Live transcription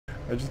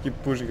I just keep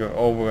pushing her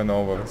over and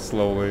over,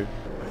 slowly.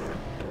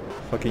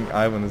 Fucking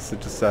Ivan is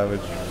such a savage.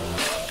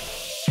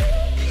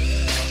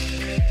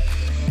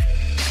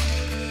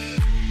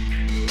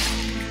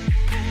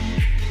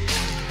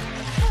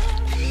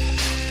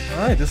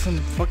 Alright, there's some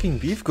fucking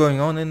beef going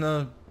on in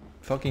a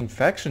fucking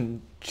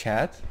faction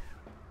chat.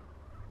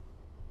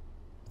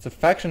 It's a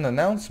faction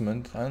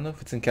announcement. I don't know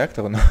if it's in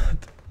character or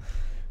not.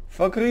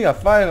 Fuck Ria,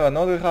 fire her,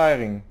 no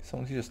hiring.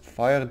 Someone just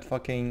fired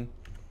fucking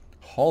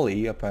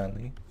Holly,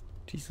 apparently.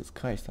 Jesus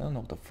Christ, I don't know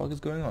what the fuck is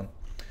going on.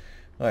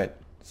 Right,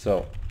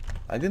 so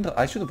I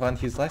should have run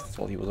his license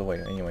while he was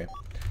away anyway.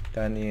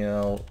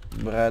 Daniel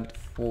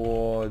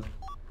Bradford,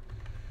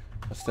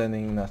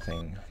 outstanding,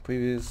 nothing.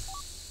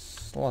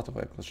 Previous, a lot of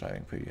reckless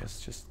driving previous,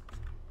 just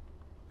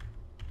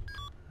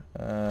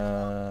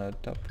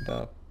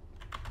top.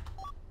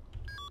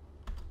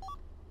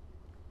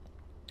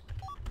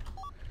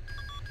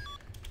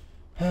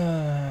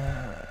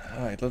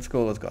 Alright, let's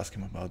go ask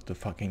him about the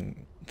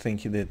fucking thing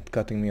he did,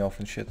 cutting me off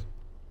and shit.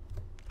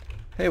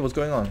 Hey, what's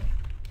going on?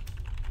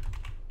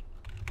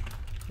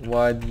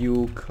 Why'd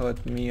you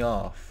cut me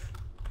off?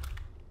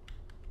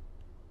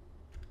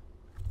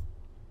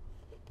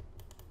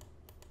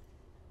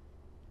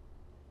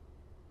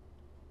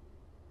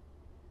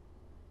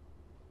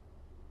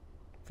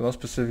 For no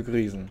specific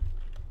reason.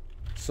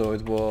 So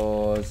it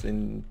was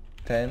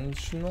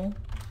intentional?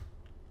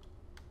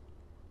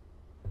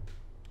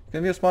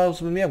 Can be a smile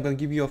with me, I'm gonna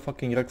give you a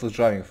fucking reckless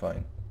driving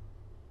fine.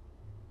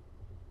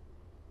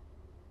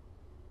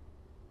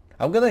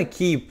 I'm gonna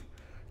keep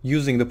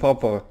using the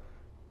proper...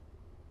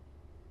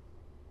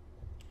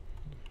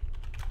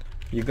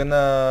 You're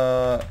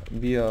gonna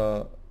be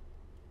a...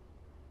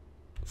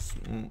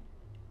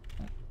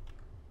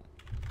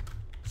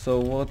 So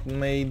what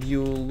made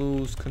you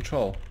lose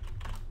control?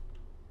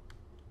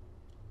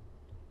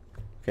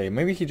 Okay,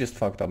 maybe he just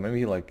fucked up, maybe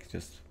he like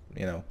just,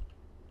 you know...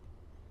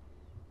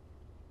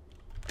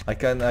 I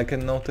can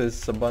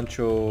notice a bunch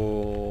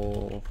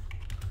of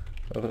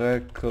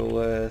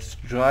reckless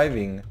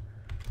driving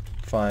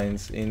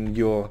fines in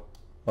your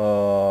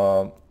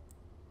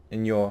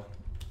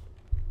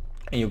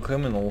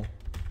criminal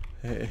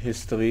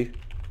history.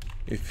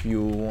 If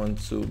you want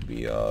to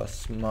be a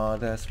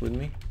smart ass with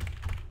me.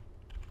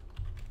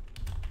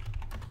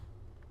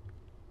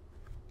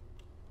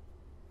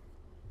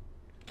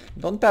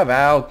 Don't tab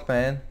out,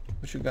 man.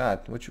 What you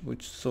got?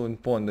 What's so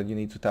important that you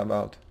need to tab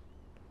out?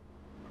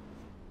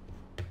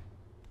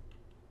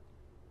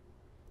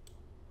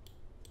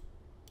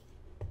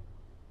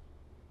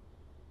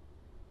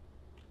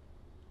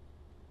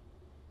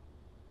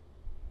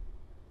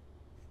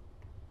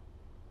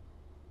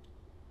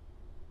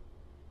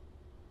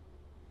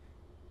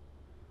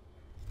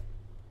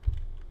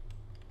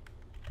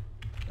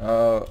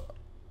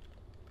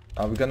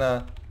 Are we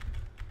gonna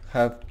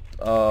have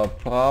a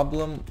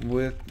problem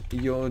with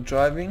your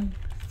driving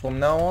from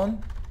now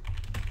on?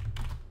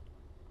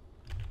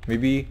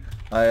 Maybe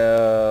I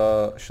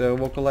should I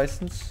revoke a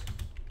license?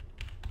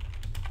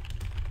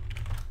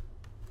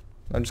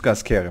 I'm just gonna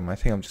scare him. I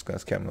think I'm just gonna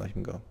scare him and let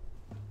him go.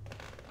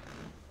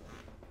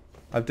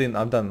 I've done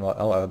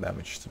a lot of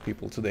damage to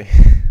people today.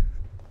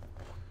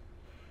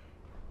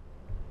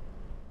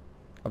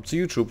 Up to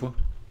you, trooper.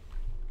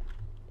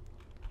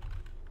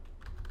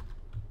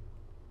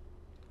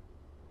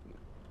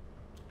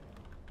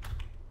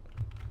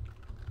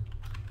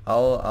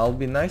 I'll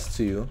be nice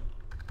to you,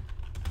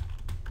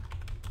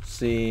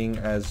 seeing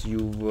as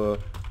you were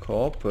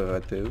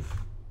cooperative,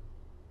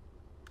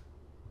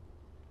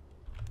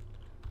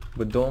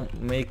 but don't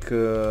make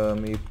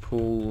me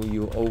pull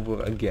you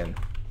over again.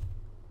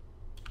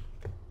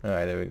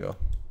 Alright, there we go.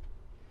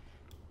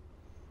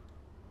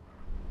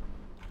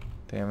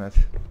 Damn it.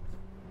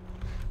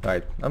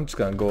 Alright, I'm just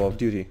gonna go off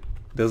duty.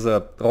 There's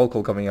a roll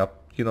call coming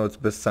up. You know it's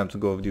the best time to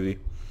go off duty.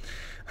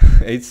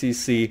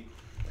 HCC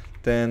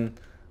 10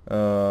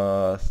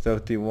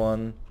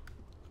 31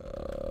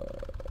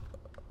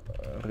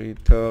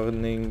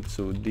 returning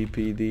to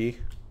DPD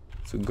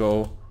to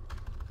go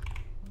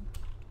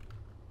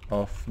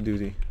off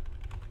duty.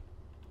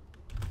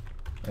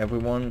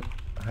 Everyone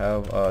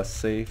have a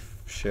safe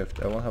shift.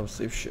 Everyone have a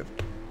safe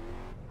shift.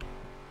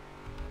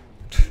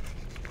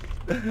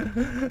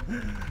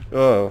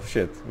 Oh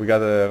shit, we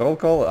got a roll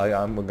call.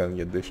 I'm gonna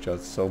get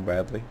discharged so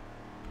badly.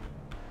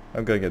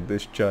 I'm gonna get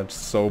discharged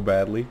so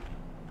badly.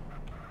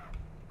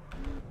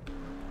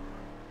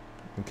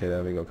 Okay,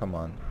 there we go, come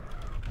on.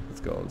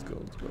 Let's go.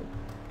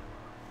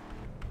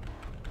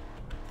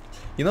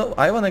 You know,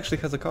 Ivan actually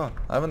has a car.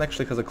 Ivan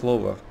actually has a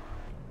Clover.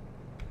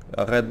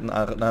 A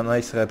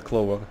nice red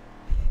Clover.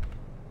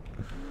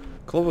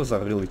 Clovers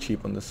are really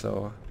cheap on the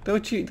server. They're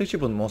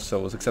cheap on most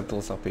servers except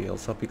LSRP.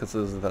 LSRP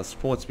considers it a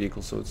sports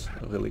vehicle, so it's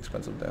really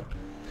expensive there.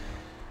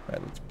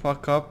 Alright, let's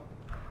park up.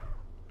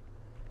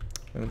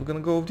 And we're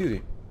gonna go off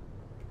duty.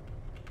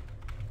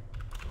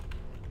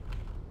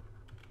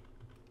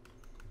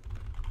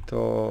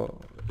 So,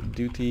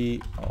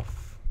 duty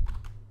off.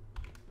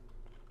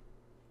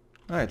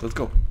 Alright, let's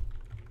go.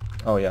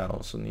 Oh yeah, I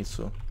also need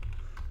to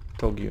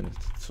tog unit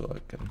so I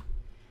can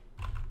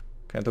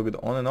Can I toggle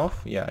it on and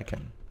off? Yeah, I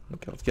can.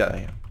 Okay, let's get out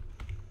of here.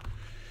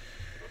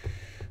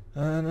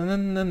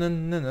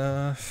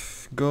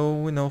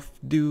 Going off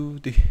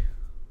duty.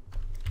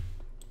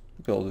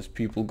 Look at all these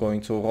people going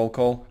to a roll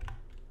call.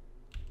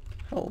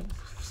 Hell,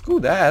 screw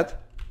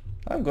that.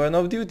 I'm going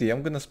off duty.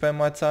 I'm gonna spend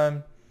my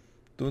time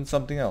doing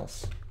something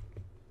else.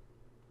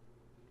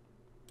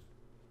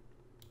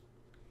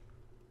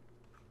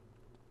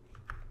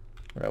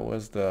 Right,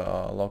 where's the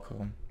locker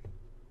room?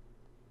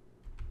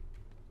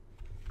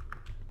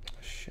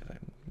 Shit, I'm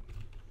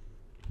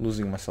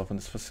losing myself in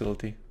this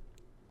facility.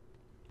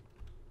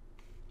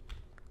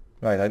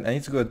 Right, I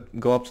need to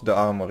go up to the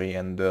armory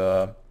and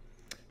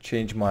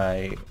change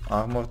my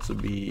armor to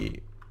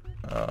be...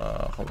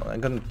 hold on,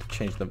 I'm gonna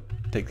change them,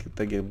 take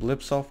the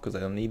blips off because I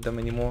don't need them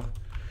anymore.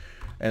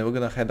 And we're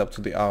gonna head up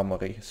to the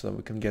armory so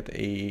we can get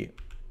a...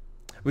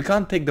 We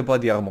can't take the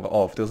body armor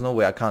off. There's no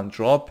way. I can't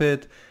drop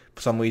it.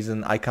 For some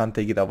reason I can't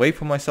take it away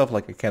from myself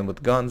like I can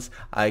with guns.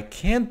 I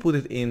can put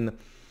it in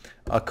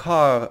a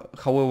car,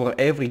 however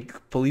every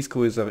police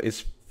cruiser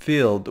is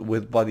filled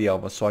with body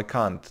armor, so I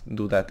can't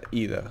do that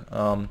either.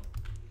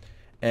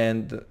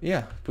 And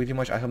yeah, pretty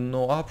much I have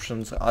no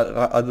options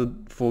other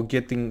for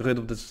getting rid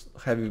of this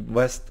heavy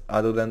vest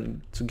other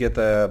than to get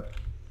a,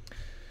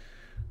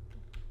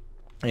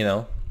 you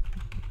know,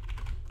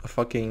 a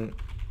fucking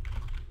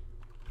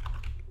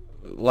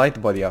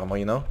light body armor,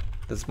 you know?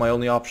 That's my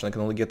only option. I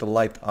can only get the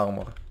light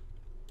armor.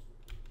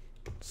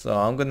 So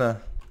I'm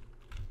gonna...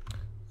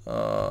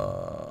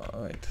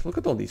 wait, look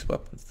at all these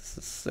weapons. This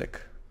is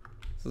sick.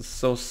 This is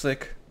so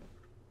sick.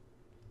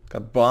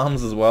 Got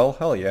bombs as well.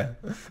 Hell yeah.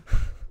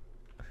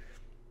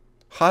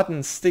 Hot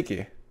and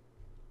sticky.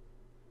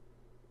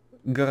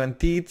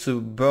 Guaranteed to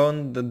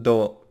burn the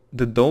dome?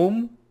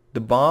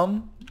 The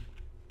bomb?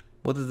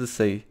 What does this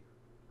say?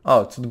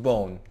 Oh, to the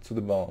bone. To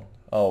the bone.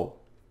 Oh,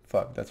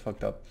 fuck. That's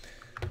fucked up.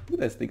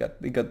 Look at this.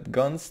 They got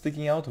guns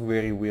sticking out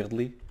very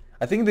weirdly.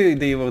 I think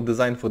they were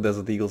designed for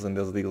Desert Eagles, and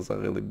Desert Eagles are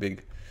really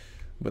big,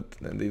 but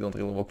they don't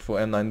really work for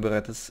M9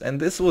 Berettas. And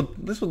this would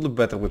look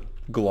better with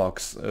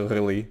Glocks,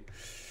 really.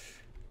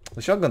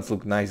 The shotguns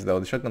look nice though.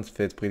 The shotguns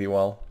fit pretty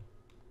well.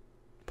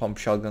 Pump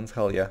shotguns,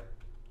 hell yeah.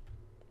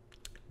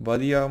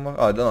 Body armor.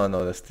 Oh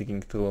no, they're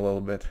sticking through a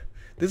little bit.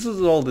 This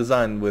was all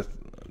designed with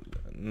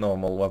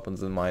normal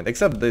weapons in mind,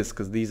 except this,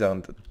 because these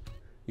aren't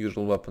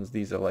usual weapons.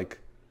 These are like,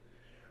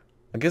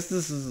 I guess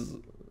this is...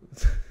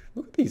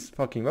 Look at these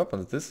fucking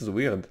weapons. This is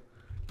weird.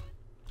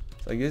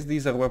 So I guess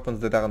these are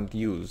weapons that aren't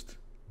used,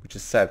 which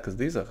is sad because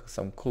these are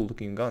some cool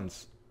looking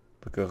guns,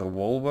 like a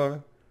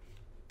revolver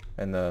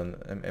and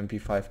an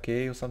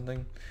MP5K or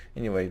something.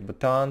 Anyway,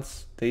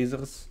 batons,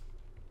 tasers.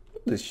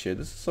 Look at this shit.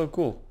 This is so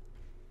cool.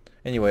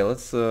 Anyway,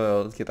 let's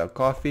get our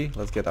coffee.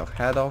 Let's get our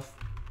hat off.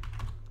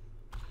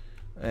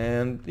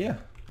 And yeah,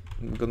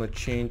 I'm gonna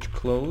change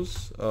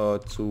clothes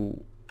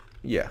to...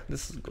 Yeah,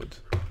 this is good.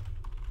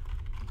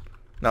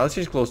 Now let's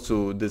change clothes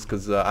to this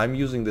because I'm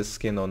using this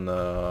skin on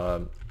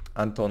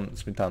Anton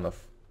Smitanov.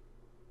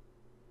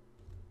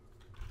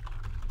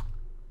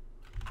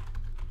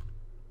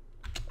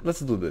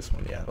 Let's do this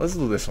one, yeah. Let's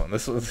do this one.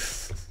 This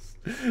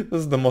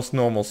is the most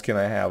normal skin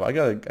I have. I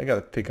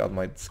gotta pick out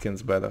my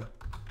skins better.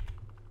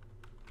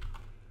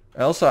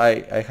 Also,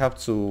 I have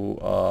to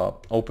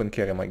open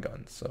carry my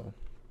gun, so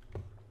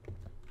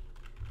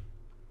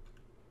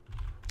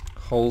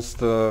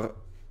holster.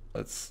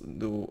 Let's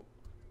do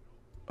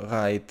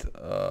right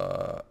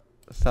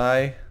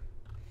thigh,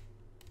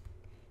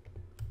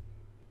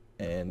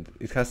 and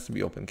it has to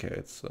be open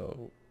carried,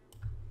 so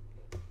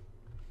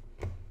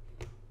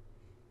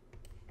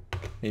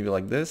maybe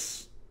like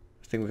this.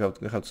 I think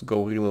we have to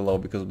go really low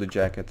because of the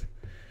jacket,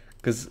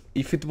 because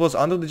if it was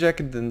under the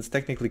jacket then it's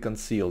technically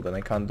concealed and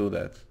I can't do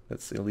that.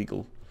 That's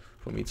illegal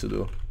for me to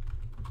do.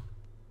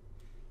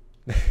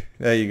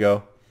 There you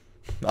go.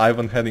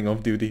 Ivan heading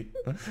off duty.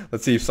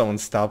 Let's see if someone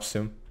stops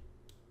him.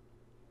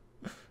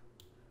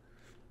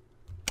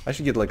 I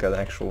should get like an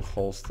actual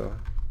holster.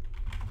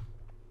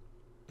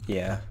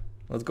 Yeah,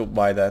 let's go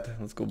buy that.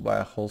 Let's go buy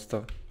a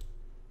holster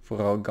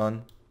for our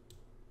gun.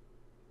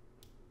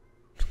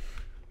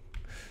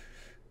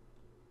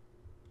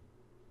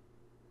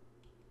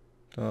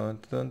 Dun,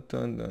 dun,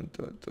 dun, dun,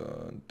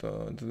 dun,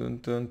 dun, dun,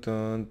 dun,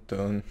 dun,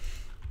 dun.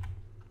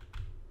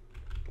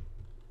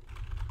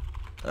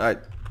 Alright,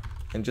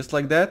 and just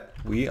like that,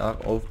 we are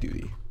off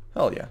duty.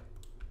 Hell yeah.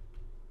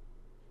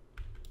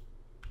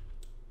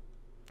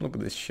 Look at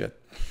this shit.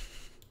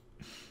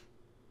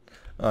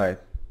 Alright,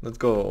 let's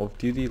go off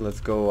duty. Let's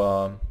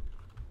go,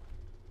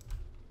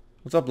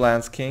 what's up,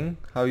 Lance King?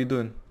 How you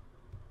doing?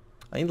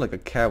 I need like a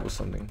cab or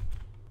something.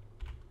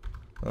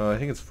 I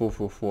think it's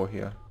 444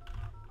 here.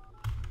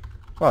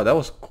 Wow, that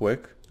was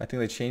quick. I think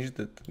they changed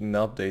it in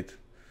the update.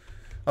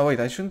 Oh wait,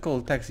 I shouldn't call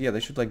it taxi yet. I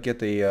should like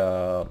get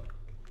a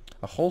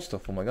holster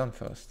for my gun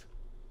first.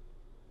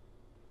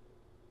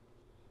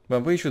 But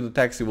I'm pretty sure the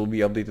taxi will be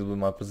updated with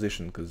my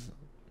position, because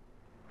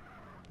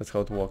that's how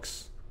it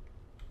works.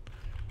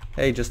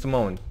 Hey, just a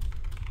moment.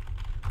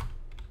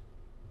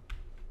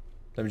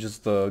 Let me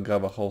just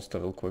grab a holster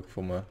real quick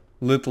for my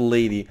little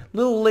lady.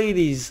 Little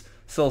ladies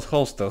sells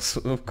holsters.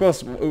 Of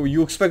course,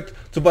 you expect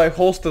to buy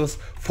holsters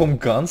from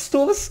gun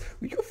stores?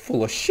 You're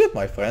full of shit,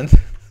 my friend.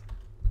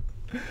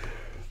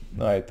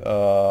 Right,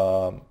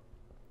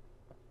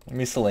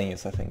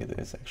 miscellaneous, I think it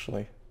is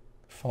actually.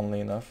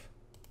 Funnily enough.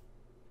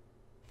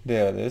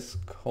 There it is.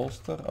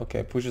 Holster.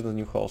 Okay, push the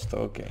new holster.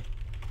 Okay.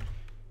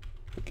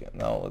 Okay,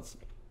 now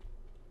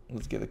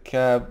let's get a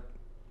cab.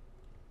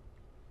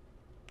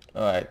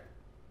 Alright.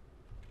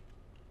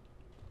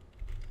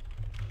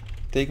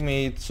 Take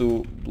me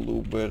to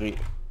Blueberry.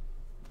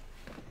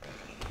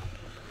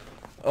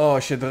 Oh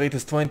shit, the rate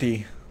is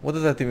 20. What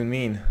does that even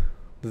mean?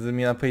 Does it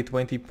mean I pay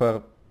 20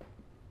 per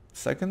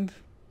second?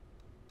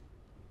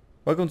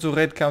 Welcome to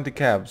Red County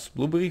Cabs.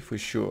 Blueberry for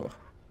sure.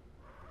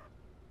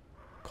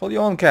 Call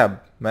your own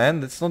cab,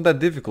 man. It's not that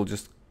difficult.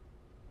 Just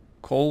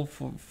call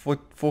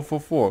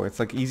 444. It's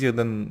like easier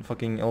than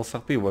fucking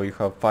LSRP where you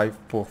have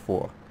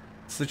 544.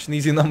 It's such an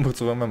easy number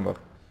to remember.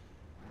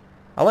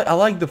 I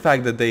like the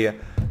fact that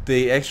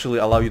they actually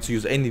allow you to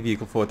use any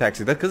vehicle for a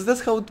taxi. Because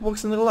that's how it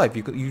works in real life.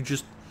 You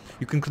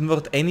can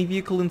convert any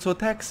vehicle into a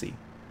taxi,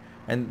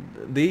 and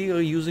they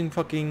are using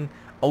fucking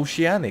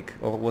Oceanic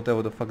or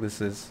whatever the fuck this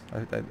is.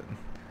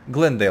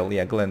 Glendale,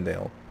 yeah,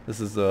 Glendale. This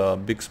is a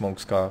Big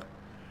Smoke's car.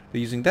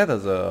 They're using that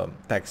as a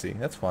taxi.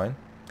 That's fine.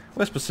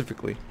 Where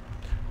specifically?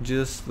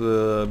 Just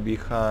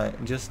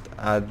behind, just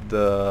at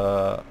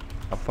the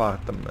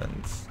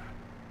apartments.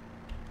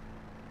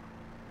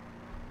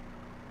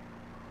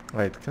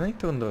 Right, can I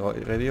turn the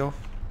radio off?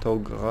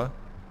 Toggle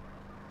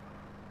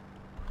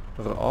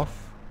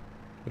off?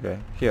 Okay,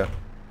 here.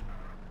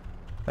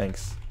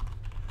 Thanks.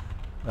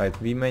 Right,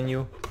 V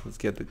menu. Let's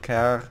get the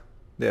car.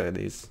 There it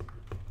is.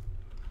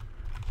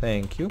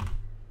 Thank you.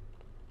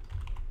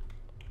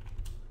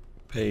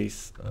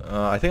 Pace.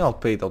 I think I'll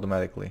pay it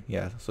automatically.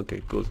 Yeah, it's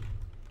okay, good.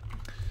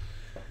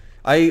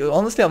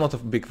 Honestly, I'm not a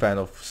big fan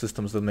of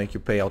systems that make you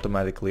pay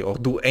automatically or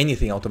do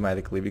anything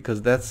automatically,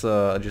 because that's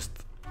just...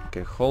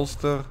 Okay,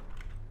 holster.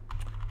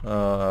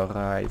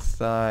 Right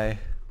side.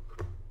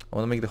 I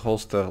want to make the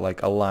holster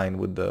like align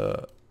with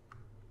the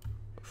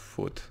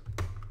foot.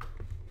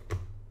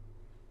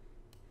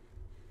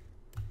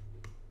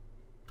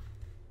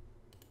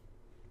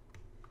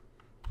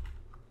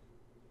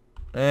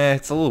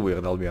 It's a little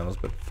weird, I'll be honest,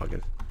 but fuck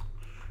it.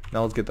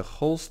 Now let's get the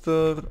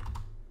holster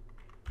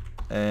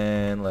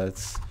and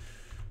let's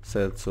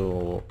set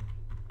to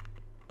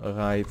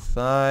right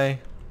thigh,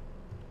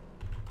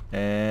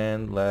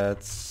 and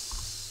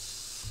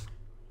let's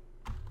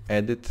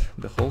edit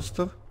the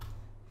holster.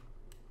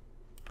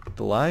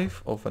 The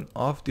life of an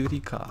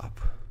off-duty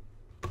cop.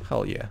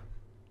 Hell yeah.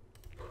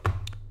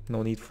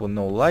 No need for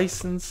no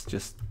license,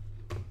 just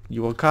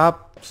you're a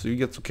cop, so you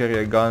get to carry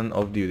a gun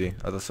off duty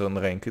at a certain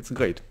rank. It's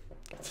great.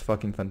 It's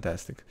fucking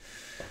fantastic.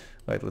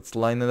 Right, let's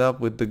line it up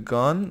with the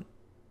gun.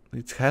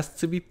 It has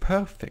to be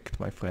perfect,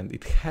 my friend.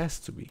 It has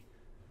to be.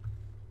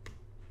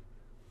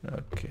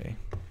 Okay.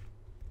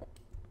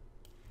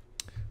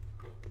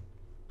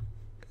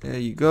 There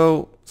you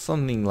go.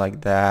 Something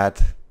like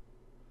that.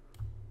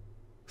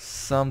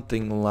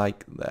 Something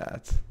like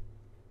that.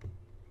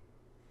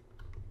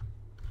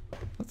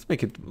 Let's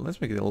make it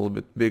a little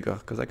bit bigger,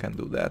 because I can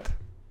do that.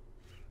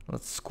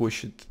 Let's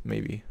squish it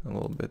maybe a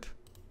little bit.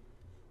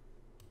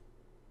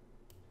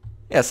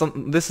 Yeah,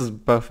 this is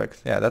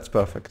perfect. Yeah, that's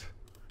perfect.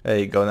 There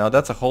you go. Now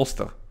that's a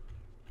holster.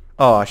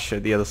 Oh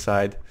shit, the other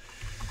side.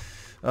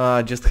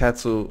 Just had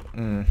to...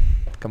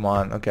 come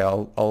on. Okay,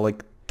 I'll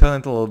like turn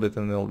it a little bit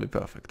and it'll be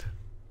perfect.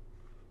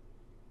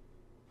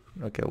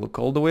 Okay, look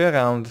all the way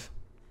around.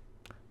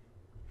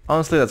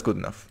 Honestly, that's good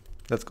enough.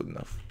 That's good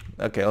enough.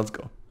 Okay, let's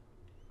go.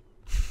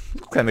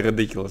 Kind of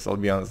ridiculous, I'll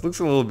be honest. Looks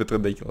a little bit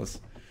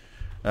ridiculous.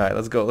 Alright,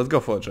 let's go. Let's go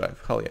for a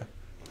drive. Hell yeah.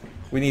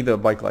 We need a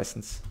bike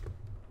license.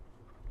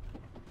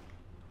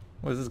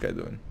 What is this guy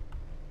doing?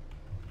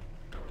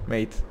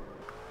 Mate.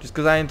 Just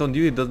because I ain't on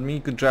duty doesn't mean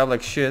you could drive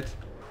like shit.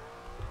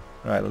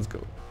 Alright, let's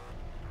go.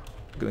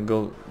 I'm gonna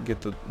go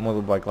get the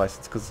motorbike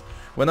license, because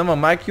when I'm a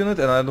mic unit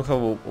and I don't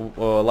have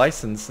a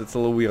license, it's a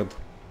little weird.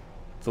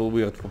 It's a little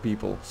weird for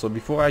people. So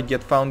before I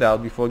get found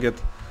out, before I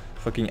get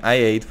fucking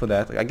IA for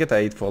that, I get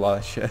IA for a lot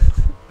of shit.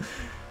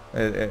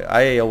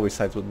 IA always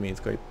sides with me, it's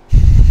great.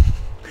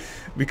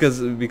 because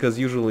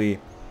usually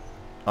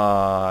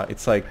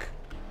it's like,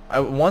 I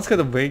once had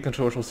a very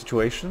controversial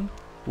situation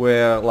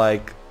where,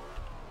 like,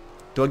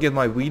 do I get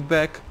my weed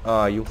back?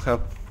 You'll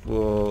have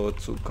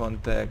to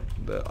contact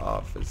the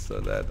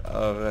officer that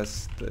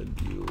arrested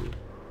you.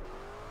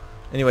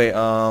 Anyway,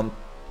 I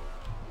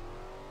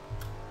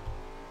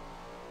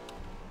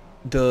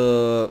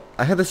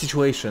had a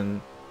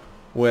situation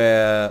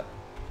where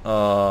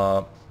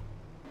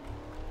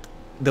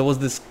there was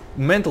this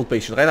mental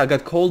patient, right? I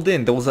got called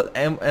in. There was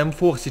an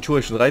M4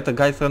 situation, right? A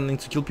guy threatening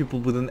to kill people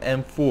with an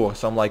M4.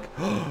 So I'm like,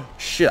 oh,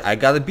 shit, I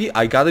gotta be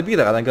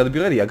there, and I gotta be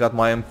ready. I got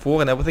my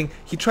M4 and everything.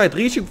 He tried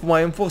reaching for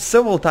my M4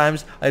 several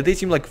times. I did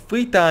him like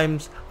 3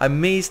 times. I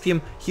maced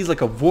him. He's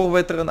like a war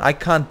veteran. I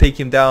can't take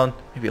him down.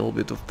 Maybe a little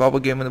bit of power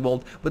game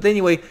involved. But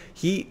anyway,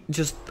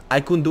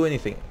 I couldn't do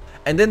anything.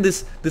 And then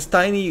this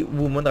tiny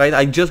woman, right?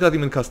 I just got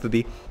him in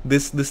custody.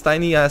 This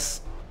tiny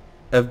ass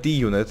FD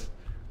unit,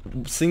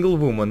 single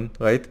woman,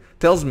 right?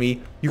 Tells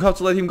me you have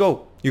to let him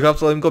go. You have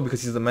to let him go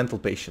because he's a mental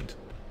patient.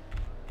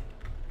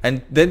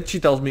 And then she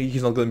tells me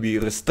he's not gonna be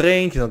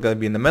restrained. He's not gonna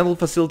be in the mental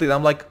facility. And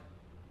I'm like,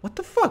 what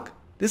the fuck?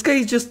 This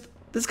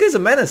guy's a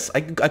menace.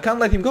 I can't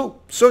let him go.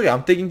 Sorry,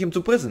 I'm taking him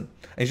to prison.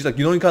 And she's like,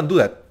 you know you can't do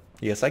that.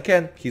 Yes, I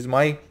can. He's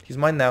mine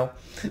now.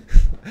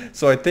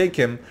 So I take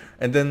him,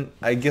 and then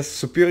I guess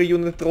superior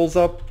unit rolls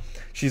up.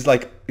 She's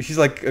like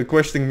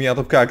questioning me out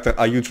of character.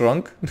 Are you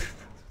drunk?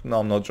 No,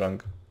 I'm not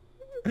drunk.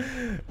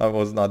 I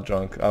was not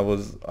drunk. I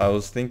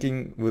was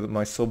thinking with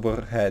my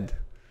sober head,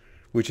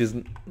 which is,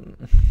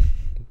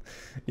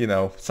 you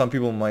know, some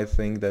people might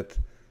think that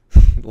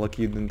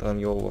lucky you didn't run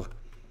you over.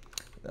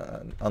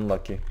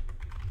 Unlucky.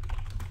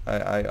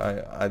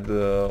 I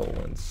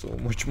won so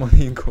much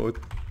money in code.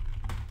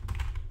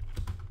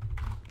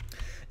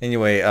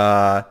 Anyway,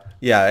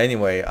 yeah.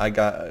 Anyway, I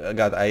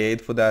got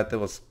I8 for that. That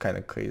was kind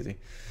of crazy.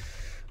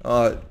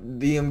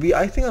 DMV.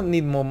 I think I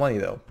need more money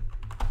though.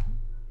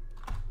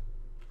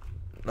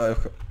 I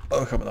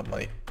don't have enough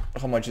money.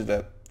 How much is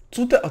that?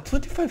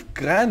 25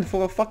 grand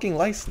for a fucking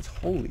license.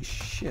 Holy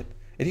shit!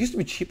 It used to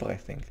be cheaper, I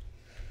think.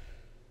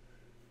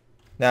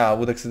 Now I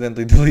would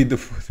accidentally delete the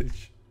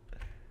footage.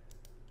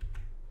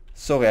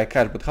 Sorry, I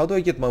can't. But how do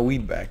I get my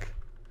weed back?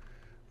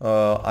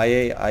 I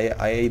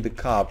ate the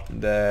cop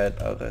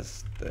that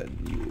arrested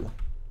you.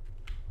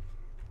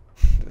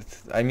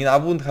 I mean, I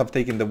wouldn't have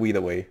taken the weed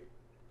away.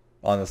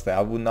 Honestly,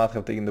 I would not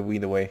have taken the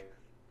weed away.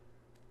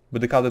 But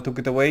the cop that took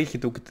it away,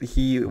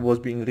 he was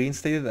being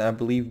reinstated, and I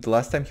believe the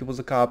last time he was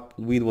a cop,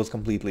 weed was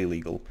completely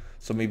illegal.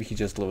 So maybe he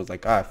just was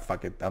like, ah,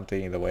 fuck it, I'm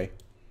taking it away.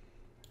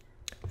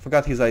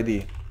 Forgot his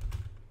ID.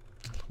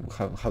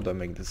 How do I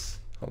make this?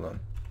 Hold on.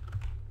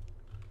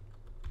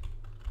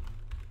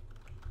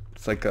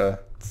 It's like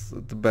it's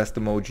the best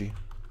emoji.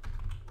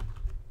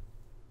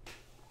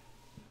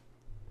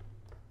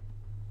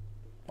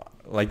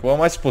 Like, what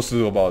am I supposed to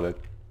do about it?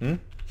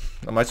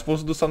 Am I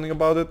supposed to do something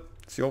about it?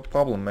 It's your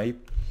problem, mate.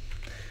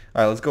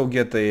 Alright, let's go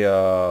get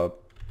a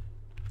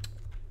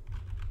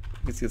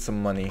let's get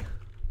some money.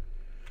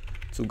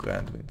 2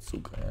 grand, 2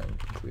 grand,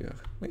 clear.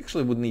 We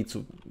actually would need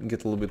to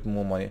get a little bit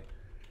more money.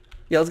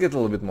 Yeah, let's get a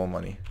little bit more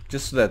money,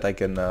 just so that I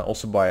can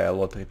also buy a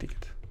lottery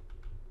ticket.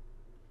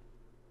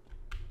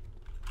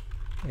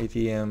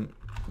 ATM,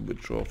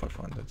 withdraw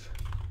 500.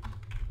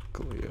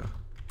 Clear.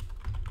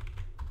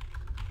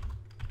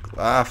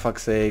 Ah,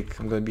 fuck's sake,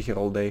 I'm gonna be here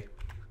all day.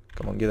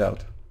 Come on, get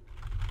out.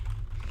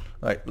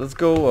 Alright, let's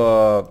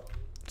go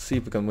see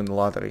if we can win the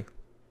lottery.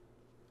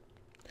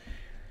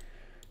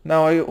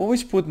 Now, I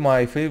always put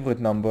my favorite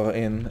number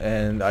in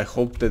and I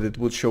hope that it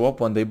would show up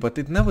one day, but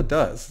it never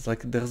does. It's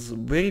like there's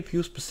very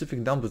few specific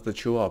numbers that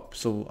show up.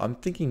 So I'm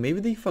thinking maybe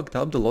they fucked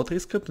up the lottery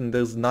script and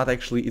it's not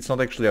actually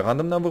a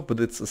random number,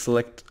 but it's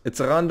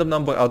a random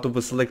number out of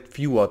a select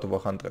few out of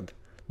 100.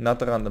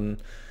 Not a random,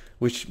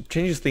 which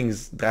changes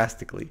things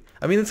drastically.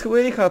 I mean, it's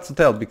very hard to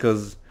tell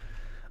because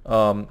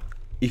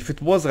if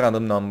it was a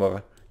random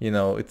number, you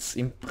know, it's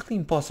pretty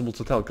impossible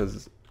to tell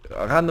because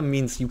random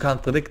means you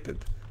can't predict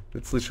it.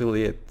 That's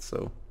literally it.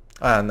 So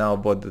now I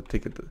bought the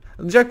ticket.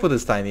 The jackpot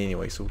is tiny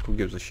anyway, so who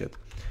gives a shit.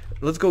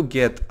 Let's go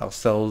get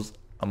ourselves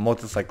a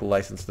motorcycle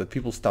license so that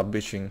people stop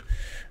bitching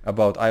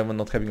about Ivan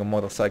not having a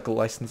motorcycle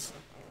license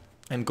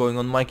and going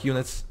on mic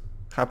units.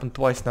 Happened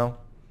twice now.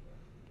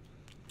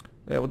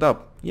 Yeah, what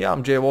up? Yeah,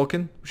 I'm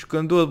jaywalking. What you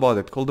gonna do about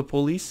it? Call the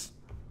police?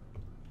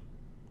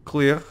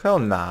 Clear? Hell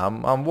nah,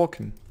 I'm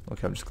walking.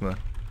 Okay, I'm just gonna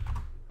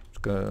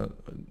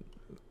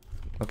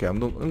okay, I'm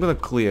gonna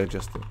clear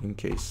just in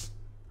case.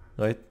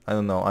 Right? I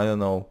don't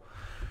know.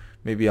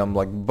 Maybe I'm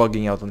like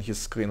bugging out on his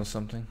screen or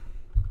something.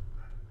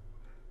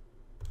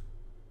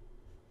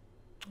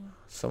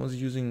 Someone's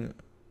using...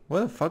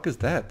 Where the fuck is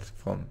that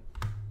from?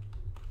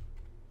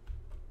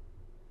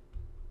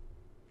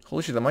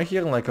 Holy shit, am I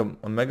hearing like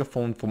a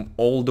megaphone from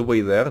all the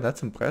way there?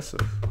 That's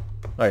impressive.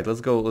 Alright,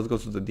 let's go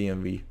to the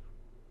DMV.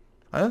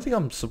 I don't think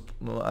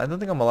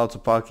I'm allowed to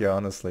park here,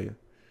 honestly.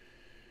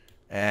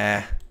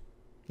 Yeah,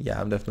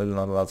 I'm definitely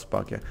not allowed to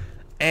park here.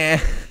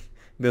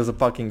 There's a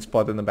parking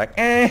spot in the back.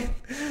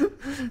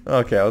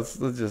 Okay, let's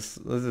just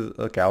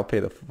okay, I'll pay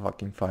the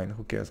fucking fine.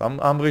 Who cares?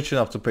 I'm rich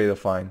enough to pay the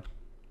fine.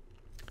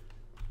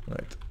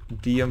 Right.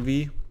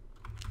 DMV.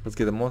 Let's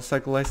get a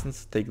motorcycle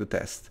license, take the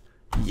test.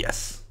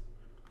 Yes.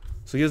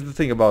 So here's the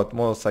thing about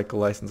motorcycle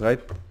license,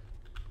 right?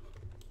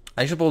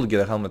 I should probably get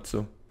a helmet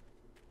too.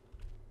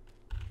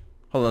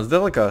 Hold on, is there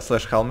like a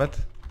 / helmet?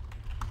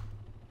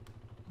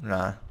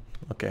 Nah.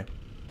 Okay.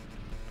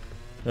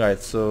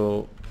 Right,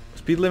 so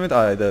speed limit,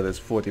 there it is,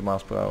 40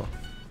 miles per hour.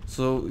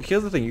 So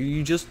here's the thing,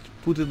 you just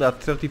put it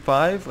at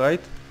 35,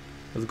 right?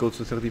 Let's go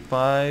to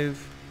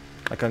 35.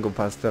 I can't go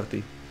past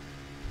 30.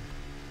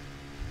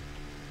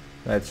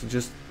 Right, so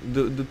just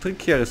the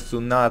trick here is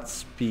to not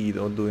speed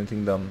or do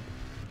anything dumb.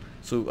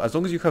 So as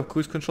long as you have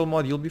cruise control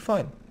mode, you'll be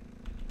fine.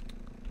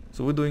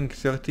 So we're doing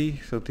 30,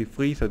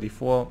 33,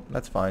 34,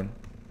 that's fine.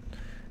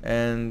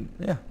 And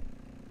yeah.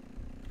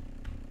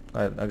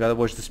 I gotta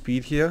watch the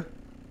speed here.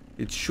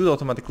 It should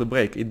automatically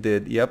brake. It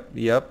did. Yep.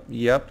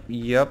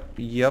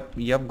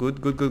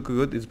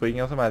 Good. It's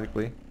braking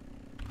automatically.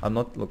 I'm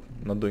not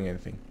doing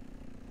anything.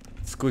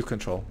 It's cruise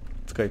control.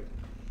 It's great.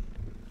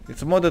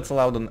 It's a mod that's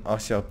allowed on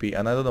RCRP,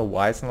 and I don't know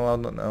why it's not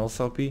allowed on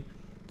LSRP.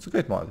 It's a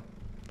great mod.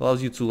 It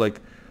allows you to like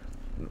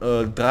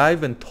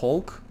drive and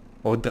talk,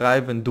 or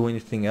drive and do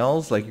anything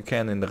else like you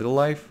can in the real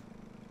life.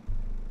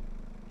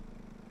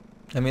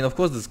 I mean, of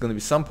course there's gonna be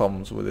some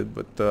problems with it,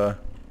 but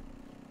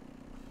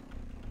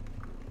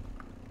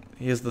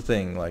here's the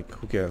thing, like,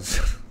 who cares?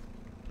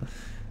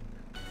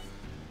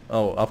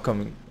 Oh,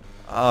 upcoming.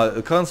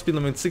 The current speed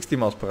limit is 60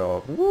 miles per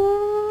hour.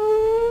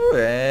 Woo!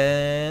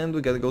 And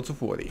we gotta go to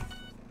 40.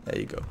 There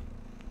you go.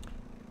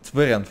 It's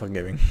very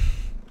unforgiving.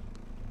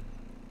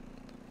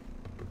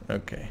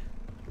 Okay.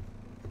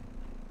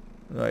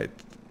 Right.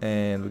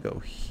 And we go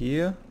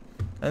here.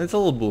 And it's a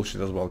little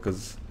bullshit as well,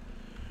 because...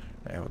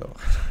 yeah, whatever.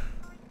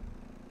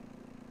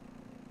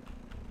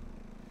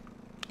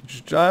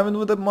 Just driving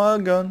with a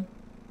mud gun.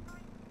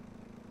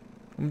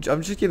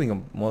 I'm just getting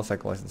a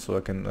motorcycle license so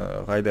I can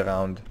ride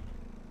around.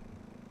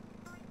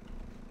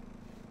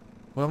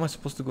 Where am I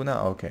supposed to go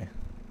now? Okay.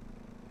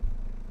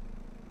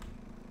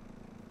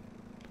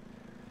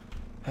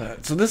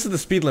 So this is the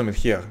speed limit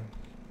here.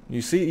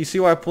 You see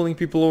why I'm pulling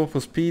people over for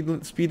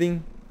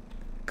speeding?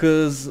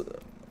 Cause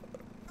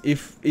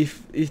if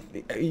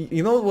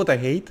you know what I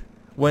hate?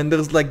 When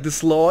there's like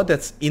this law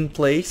that's in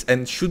place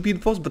and should be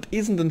enforced but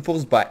isn't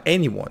enforced by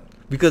anyone.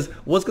 Because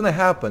what's gonna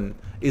happen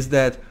is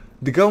that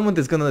the government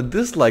is gonna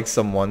dislike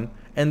someone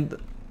and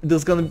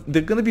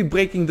they're gonna be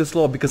breaking this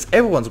law because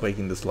everyone's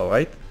breaking this law,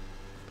 right?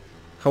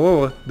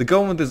 However, the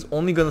government is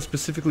only gonna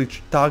specifically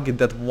target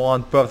that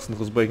one person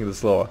who's breaking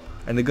this law,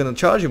 and they're gonna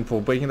charge him for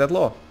breaking that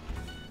law.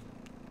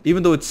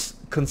 Even though it's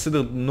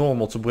considered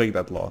normal to break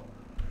that law.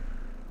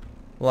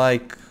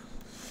 Like,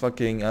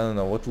 fucking, I don't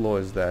know, what law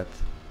is that?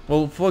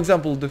 Well, for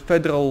example, the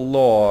federal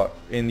law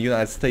in the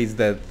United States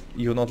that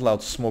you're not allowed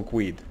to smoke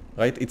weed,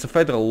 right? It's a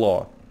federal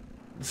law.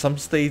 Some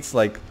states,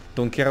 like,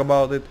 don't care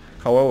about it.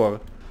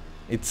 However,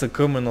 it's a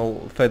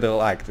criminal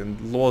federal act, and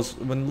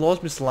when laws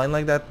misaligned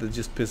like that, it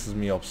just pisses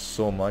me off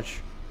so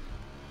much.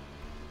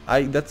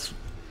 That's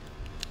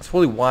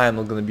probably why I'm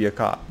not gonna be a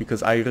cop,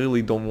 because I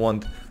really don't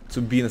want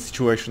to be in a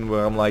situation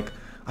where I'm like,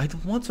 I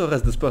don't want to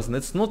arrest this person.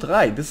 It's not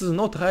right. This is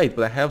not right,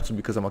 but I have to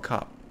because I'm a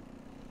cop.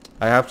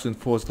 I have to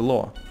enforce the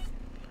law,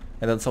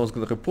 and then someone's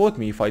gonna report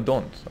me if I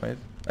don't. Right?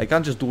 I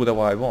can't just do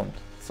whatever I want.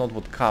 It's not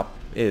what cop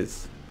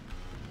is.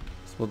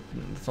 It's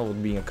not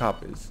what being a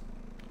cop is.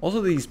 Also,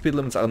 these speed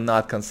limits are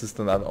not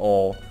consistent at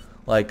all.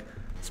 Like,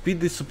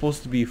 speed is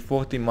supposed to be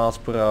 40 miles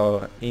per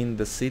hour in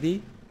the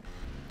city.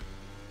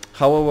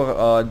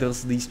 However,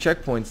 there's these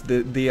checkpoints.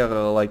 They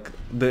are like,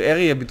 the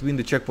area between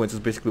the checkpoints is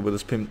basically where the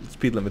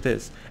speed limit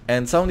is.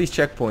 And some of these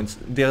checkpoints,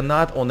 they're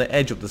not on the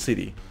edge of the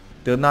city.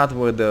 They're not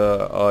where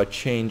the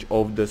change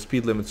of the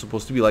speed limit is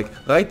supposed to be. Like,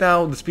 right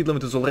now, the speed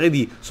limit is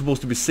already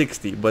supposed to be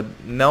 60. But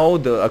now,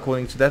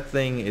 according to that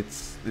thing,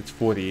 it's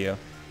 40, yeah.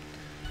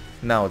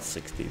 Now it's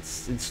 60.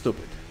 It's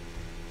stupid.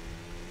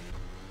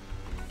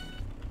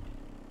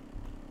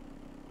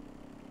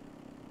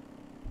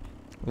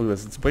 Look at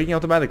this, it's braking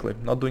automatically,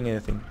 not doing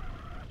anything.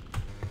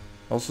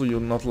 Also, you're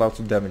not allowed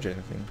to damage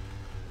anything.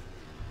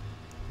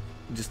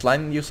 Just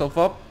line yourself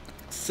up,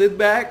 sit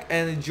back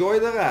and enjoy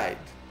the ride.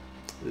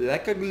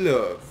 Like a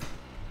glove.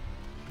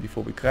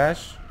 Before we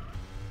crash.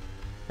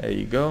 There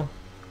you go.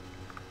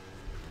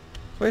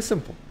 It's very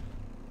simple.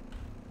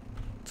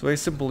 It's very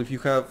simple if you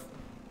have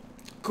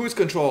cruise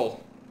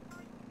control.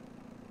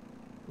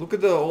 Look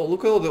at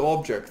all the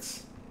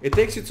objects. It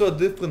takes you to a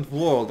different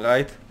world,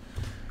 right?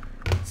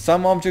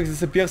 Some objects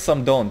disappear,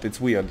 some don't. It's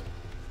weird.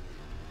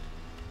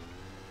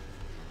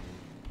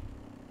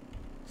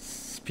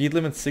 Speed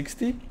limit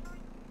 60?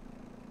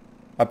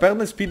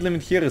 Apparently speed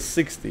limit here is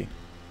 60.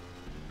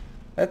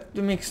 That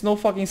makes no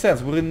fucking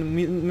sense. We're in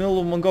the middle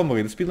of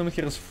Montgomery. The speed limit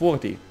here is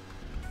 40.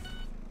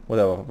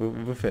 Whatever.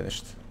 We're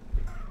finished.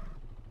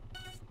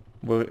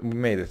 We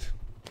made it.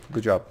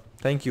 Good job.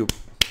 Thank you.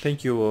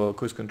 Thank you,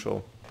 cruise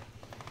control.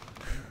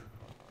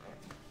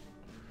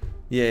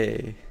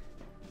 Yay.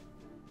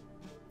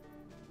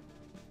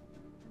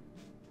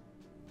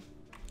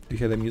 Do you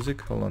hear the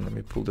music? Hold on, let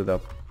me pull it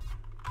up.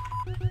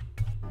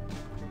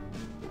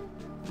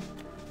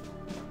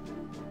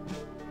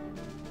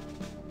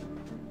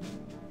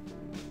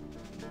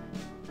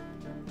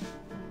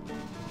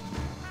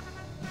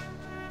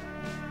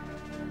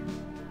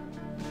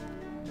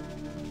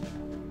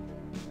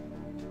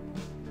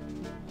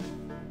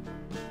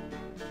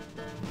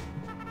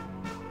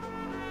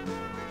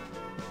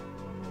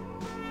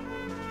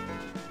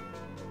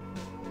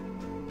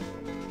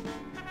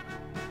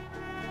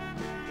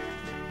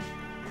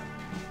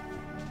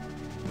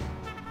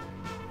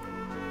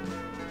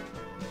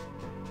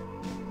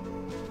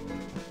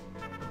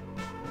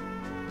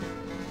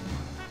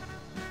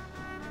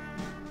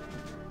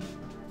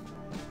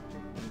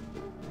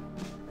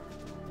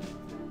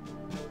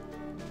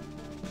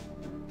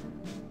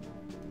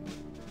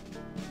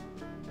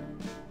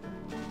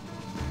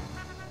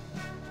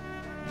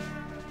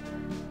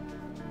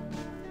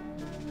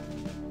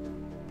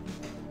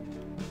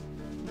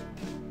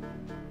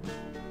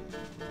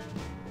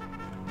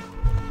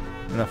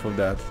 Enough of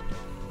that.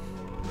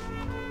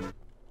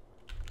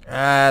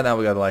 Ah, now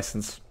we got a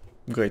license.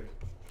 Great.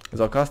 Is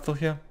our car still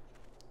here?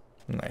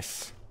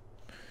 Nice.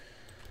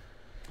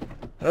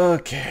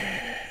 Okay.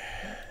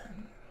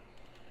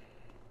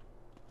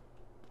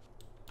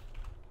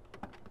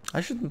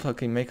 I should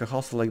fucking make a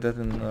hostel like that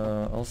in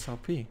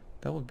LSRP.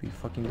 That would be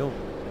fucking dope.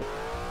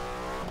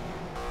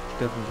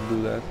 Definitely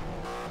do that.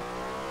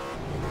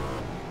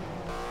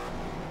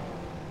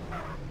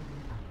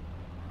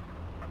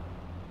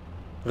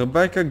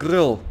 Rebecca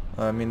Grill.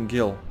 I mean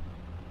Gill.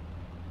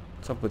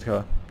 What's up with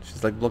her?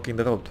 She's like blocking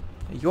the road.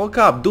 You're a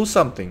cop, do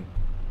something.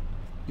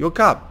 You're a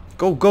cop.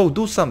 Go,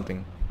 do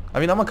something. I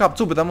mean, I'm a cop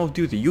too, but I'm off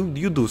duty.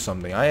 You do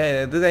something.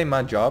 This ain't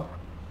my job.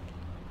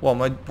 Well,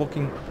 am I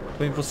working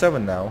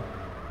 24/7 now?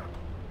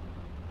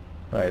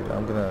 Right,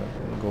 I'm gonna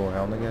go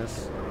around, I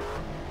guess.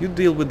 You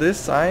deal with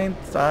this. I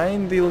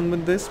ain't dealing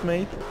with this,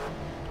 mate.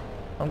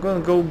 I'm gonna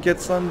go get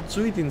some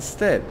to eat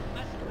instead.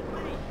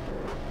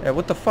 Yeah,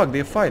 what the fuck?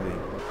 They're fighting.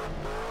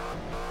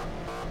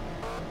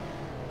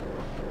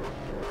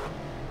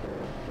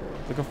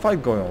 Like a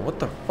fight going on. What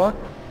the fuck?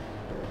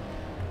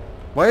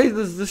 Why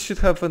does this shit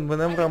happen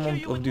whenever I'm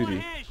on off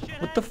duty?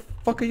 What the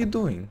fuck are you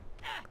doing?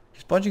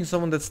 He's punching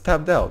someone that's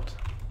tapped out.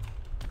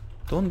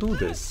 Don't do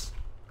this.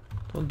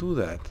 Don't do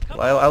that.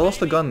 I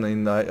lost a gun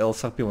in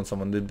LSRP when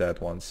someone did that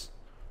once.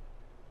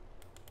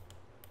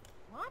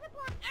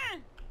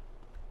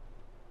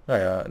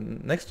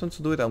 Next one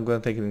to do it, I'm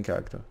gonna take it in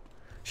character.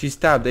 She's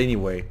stabbed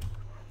anyway.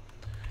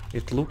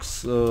 It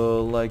looks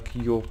like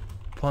you're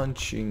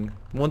punching.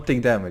 Won't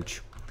take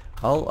damage.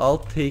 I'll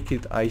take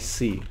it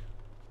IC.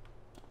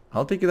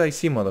 I'll take it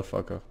IC,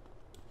 motherfucker.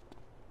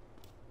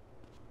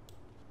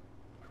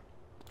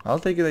 I'll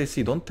take it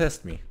IC. Don't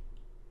test me.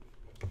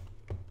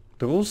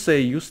 The rules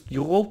say you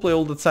roleplay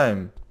all the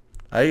time.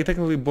 I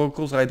technically broke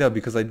rules right there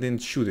because I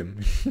didn't shoot him.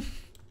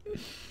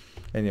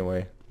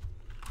 Anyway.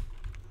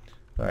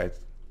 Right.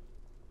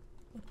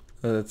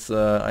 That's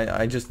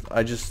I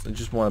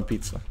just want a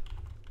pizza.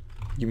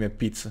 Give me a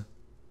pizza.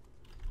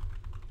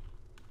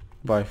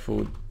 Buy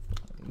food.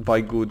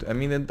 Buy good. I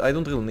mean, I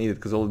don't really need it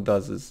because all it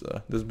does is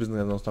this business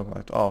has no stock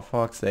market. Oh,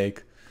 fuck's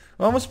sake.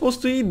 What am I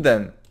supposed to eat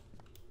then?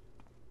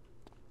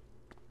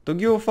 Don't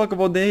give a fuck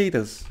about the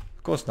haters.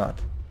 Of course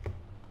not.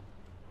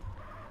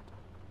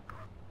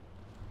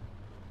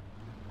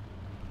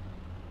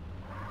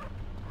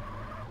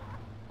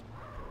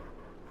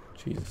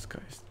 Jesus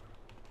Christ.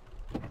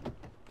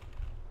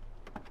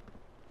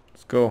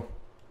 Let's go.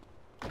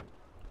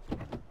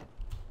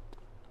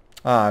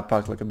 Ah, I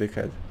parked like a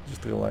dickhead.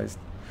 Just realized.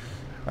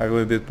 I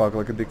really did park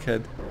like a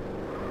dickhead.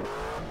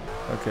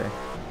 Okay.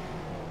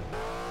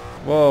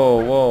 Whoa,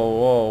 whoa,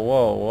 whoa,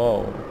 whoa,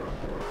 whoa.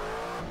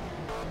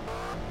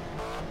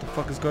 What the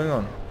fuck is going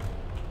on?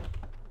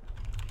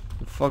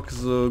 The fuck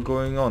is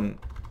going on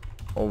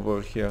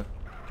over here?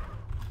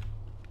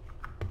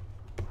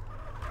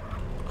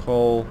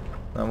 Call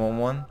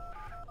 911.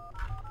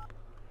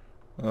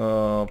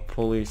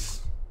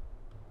 Police.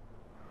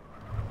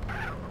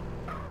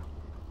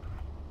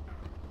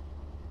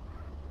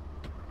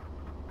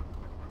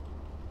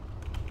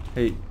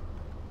 Hey,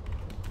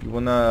 you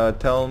wanna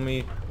tell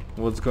me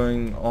what's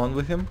going on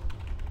with him?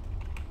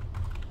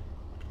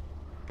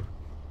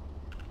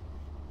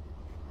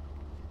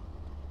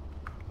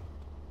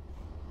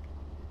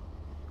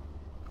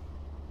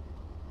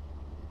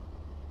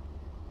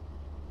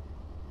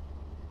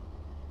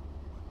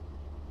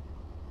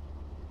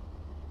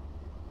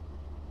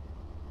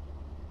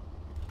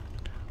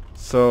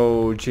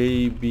 So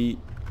JB,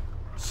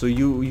 so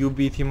you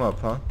beat him up,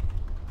 huh?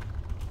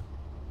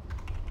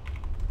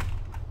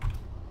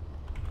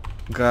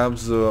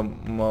 Grabs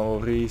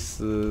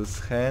Maurice's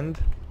hand.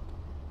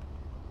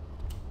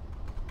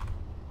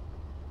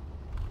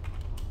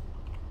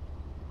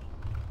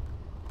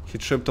 He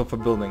tripped off a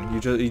building.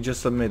 You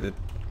just admitted.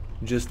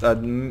 Just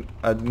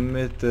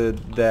admitted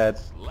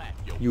that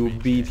you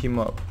beat him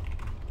up.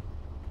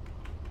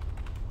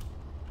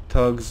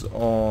 Tugs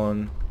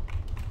on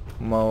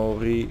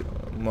Maurice's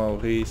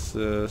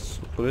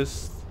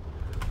wrist,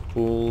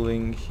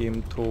 pulling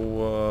him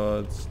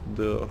towards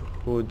the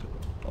hood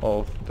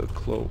of the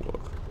Clover.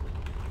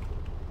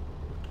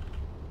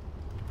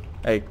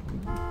 Hey,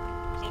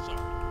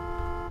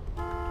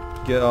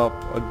 get up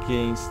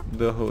against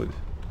the hood.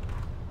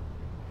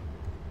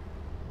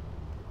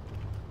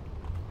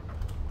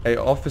 Hey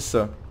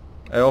officer,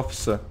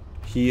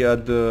 he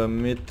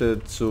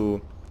admitted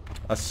to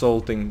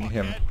assaulting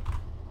him.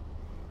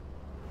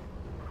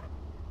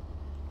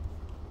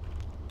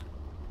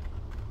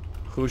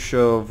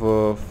 Khrushchev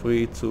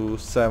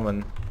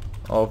 327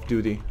 off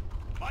duty.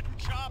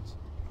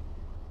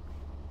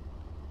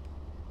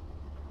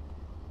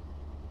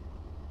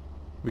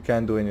 We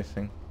can't do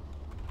anything.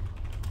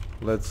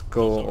 Let's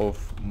go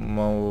off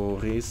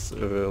Maurice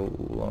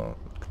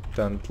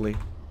reluctantly.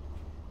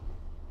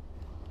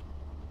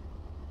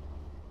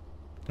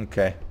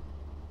 Okay.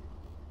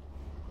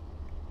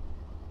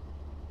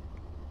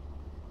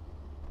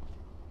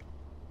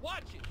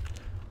 Watch it.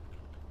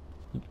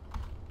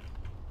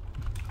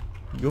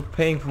 You're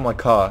paying for my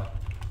car.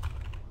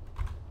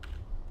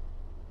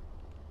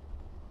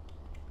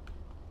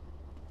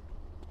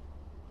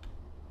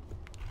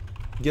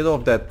 Get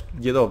off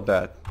that. Get off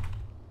that.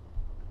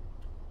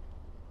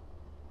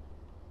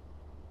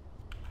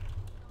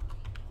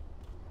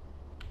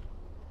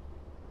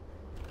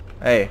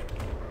 Hey.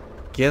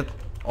 Get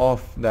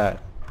off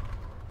that.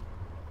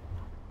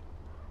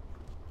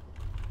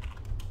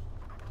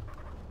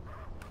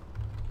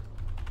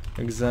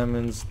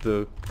 Examines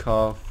the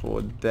car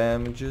for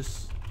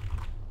damages.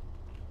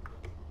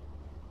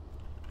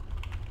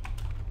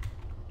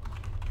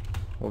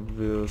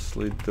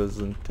 Obviously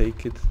doesn't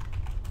take it.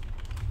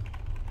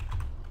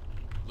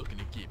 Looking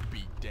to get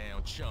beat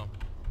down, chump.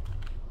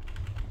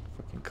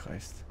 Fucking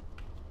Christ.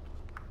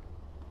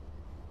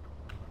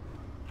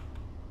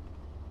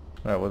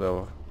 Alright,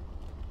 whatever.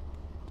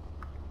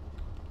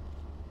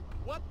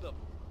 What the?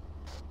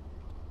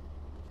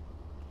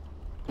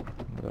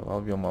 Whatever,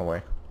 I'll be on my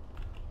way.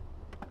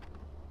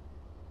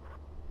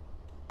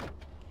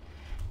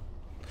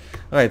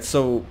 Alright,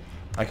 so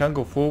I can't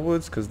go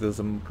forwards because there's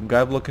a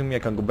guy blocking me. I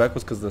can't go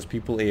backwards because there's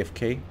people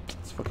AFK.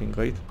 It's fucking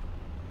great.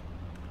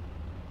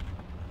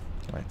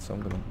 Alright, so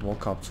I'm gonna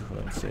walk up to her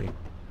and say,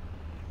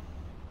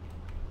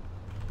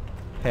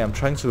 hey, I'm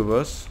trying to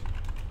reverse.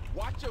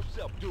 Watch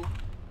yourself, dude.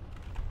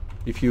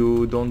 If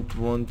you don't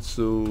want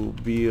to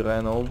be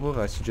ran over,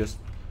 I suggest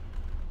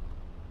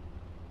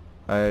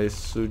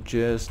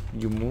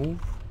you move.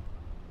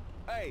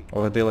 Hey,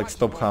 Or they like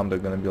stop harm, they're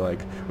gonna be like,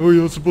 oh,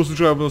 you're not supposed to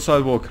drive on the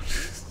sidewalk.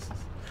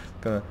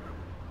 Gonna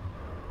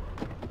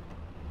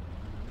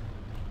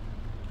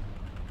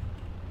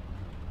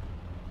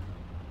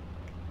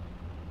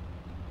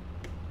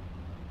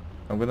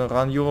I'm gonna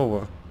run you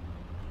over.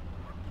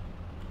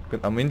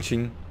 I'm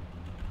inching.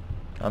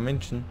 I'm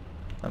inching.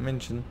 I'm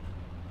inching.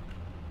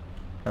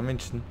 I'm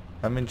inching.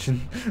 I'm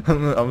inching.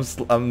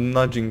 I'm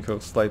nudging her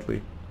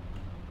slightly.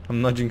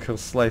 I'm nudging her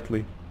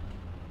slightly.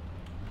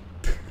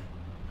 you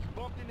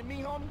bumped into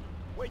me, homie?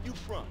 Where you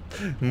from?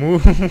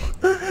 Move.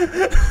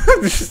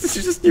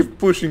 just keep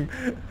pushing.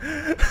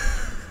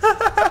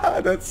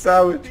 That's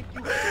savage.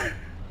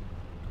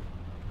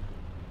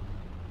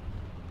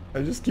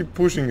 I just keep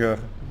pushing her.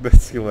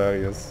 That's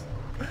hilarious.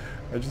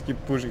 I just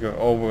keep pushing her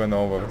over and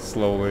over,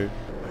 slowly.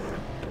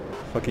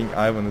 Fucking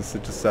Ivan is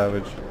such a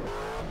savage.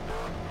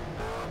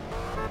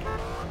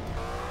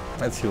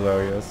 That's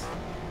hilarious.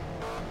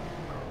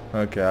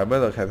 Okay, I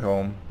better head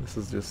home. This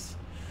is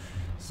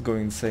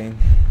going insane.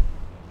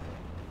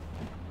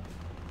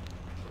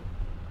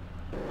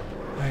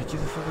 Alright, get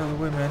the fuck out of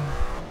the way, man.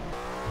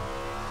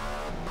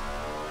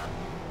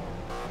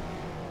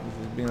 This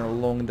has been a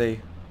long day.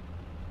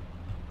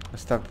 I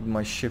started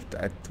my shift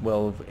at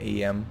 12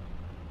 AM.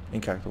 In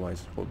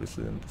character-wise,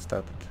 obviously, and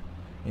started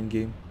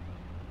in-game.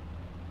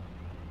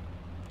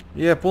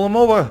 Yeah, pull him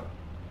over!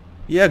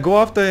 Yeah, go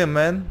after him,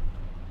 man!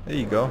 There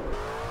you go.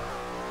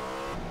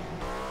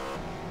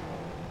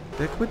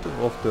 Did I quit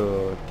off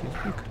the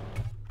TeamSpeak?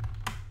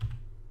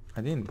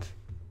 I didn't.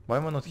 Why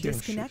am I not hearing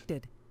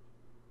Disconnected. shit?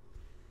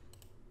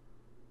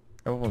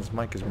 Everyone's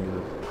mic is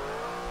muted.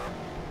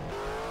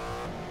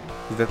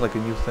 Is that like a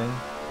new thing?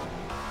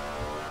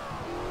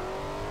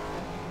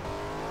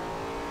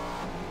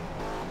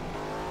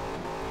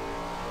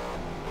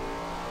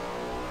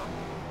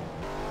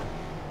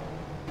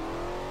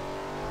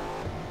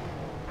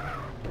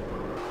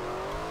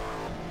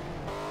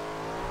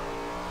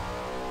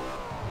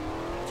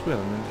 It's weird,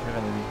 I didn't hear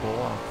any people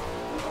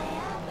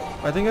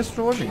laugh. I think it's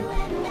trolling.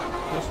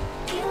 Just